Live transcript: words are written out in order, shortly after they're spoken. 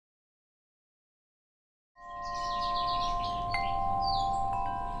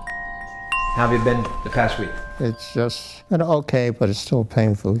How have you been the past week? It's just been okay, but it's still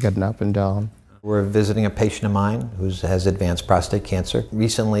painful getting up and down. We're visiting a patient of mine who has advanced prostate cancer.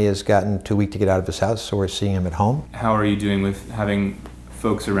 Recently has gotten too weak to get out of his house, so we're seeing him at home. How are you doing with having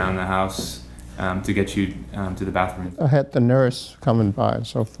folks around the house to get you to the bathroom? I had the nurse coming by and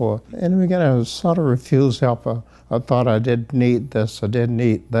so forth. In the beginning, I was sort of refused help. I thought I didn't need this, I didn't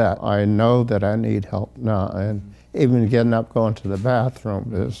need that. I know that I need help now, and even getting up, going to the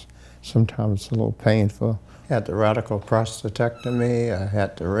bathroom is sometimes a little painful. I had the radical prostatectomy, I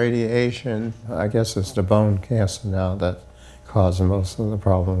had the radiation. I guess it's the bone cancer now that's causing most of the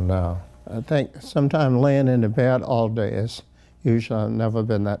problem now. I think sometimes laying in the bed all day is usually, I've never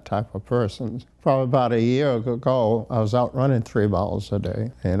been that type of person. Probably about a year ago, I was out running 3 miles a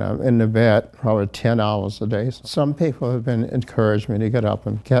day, and I'm in the bed probably 10 hours a day. Some people have been encouraging me to get up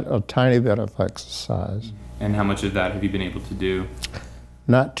and get a tiny bit of exercise. And how much of that have you been able to do?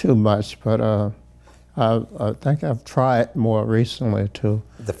 Not too much, but I think I've tried more recently too.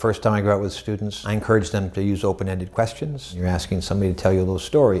 The first time I go out with students, I encourage them to use open-ended questions. You're asking somebody to tell you a little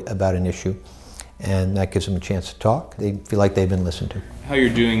story about an issue, and that gives them a chance to talk. They feel like they've been listened to. How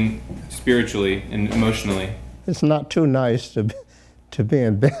you're doing spiritually and emotionally? It's not too nice to be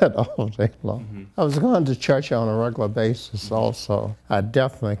in bed all day long. Mm-hmm. I was going to church on a regular basis also. I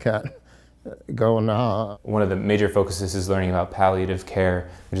definitely can't go now. One of the major focuses is learning about palliative care,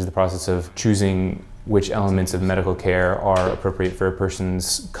 which is the process of choosing which elements of medical care are appropriate for a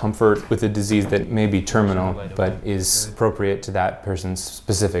person's comfort with a disease that may be terminal, but is appropriate to that person's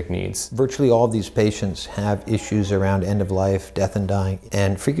specific needs. Virtually all of these patients have issues around end of life, death and dying,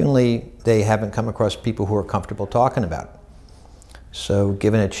 and frequently they haven't come across people who are comfortable talking about it. So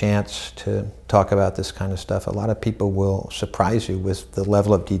given a chance to talk about this kind of stuff, a lot of people will surprise you with the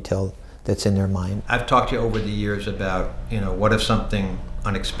level of detail that's in their mind. I've talked to you over the years about, what if something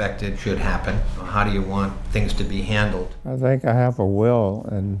unexpected should happen? How do you want things to be handled? I think I have a will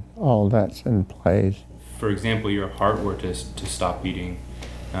and all that's in place. For example, your heart were to stop beating.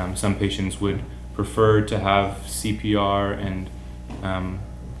 Some patients would prefer to have CPR and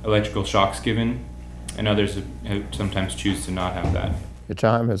electrical shocks given, and others sometimes choose to not have that. The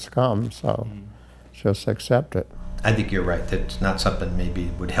time has come, so just accept it. I think you're right. That's not something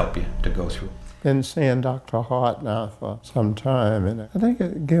maybe would help you to go through. Been seeing Dr. Hart now for some time, and I think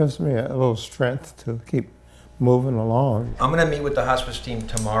it gives me a little strength to keep moving along. I'm going to meet with the hospice team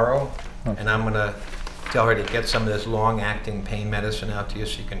tomorrow, and I'm going to tell her to get some of this long-acting pain medicine out to you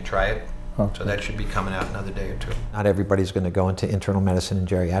so you can try it. Okay. So that should be coming out another day or two. Not everybody's going to go into internal medicine and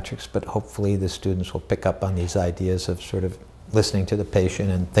geriatrics, but hopefully the students will pick up on these ideas of sort of listening to the patient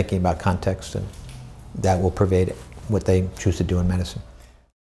and thinking about context, and that will pervade what they choose to do in medicine.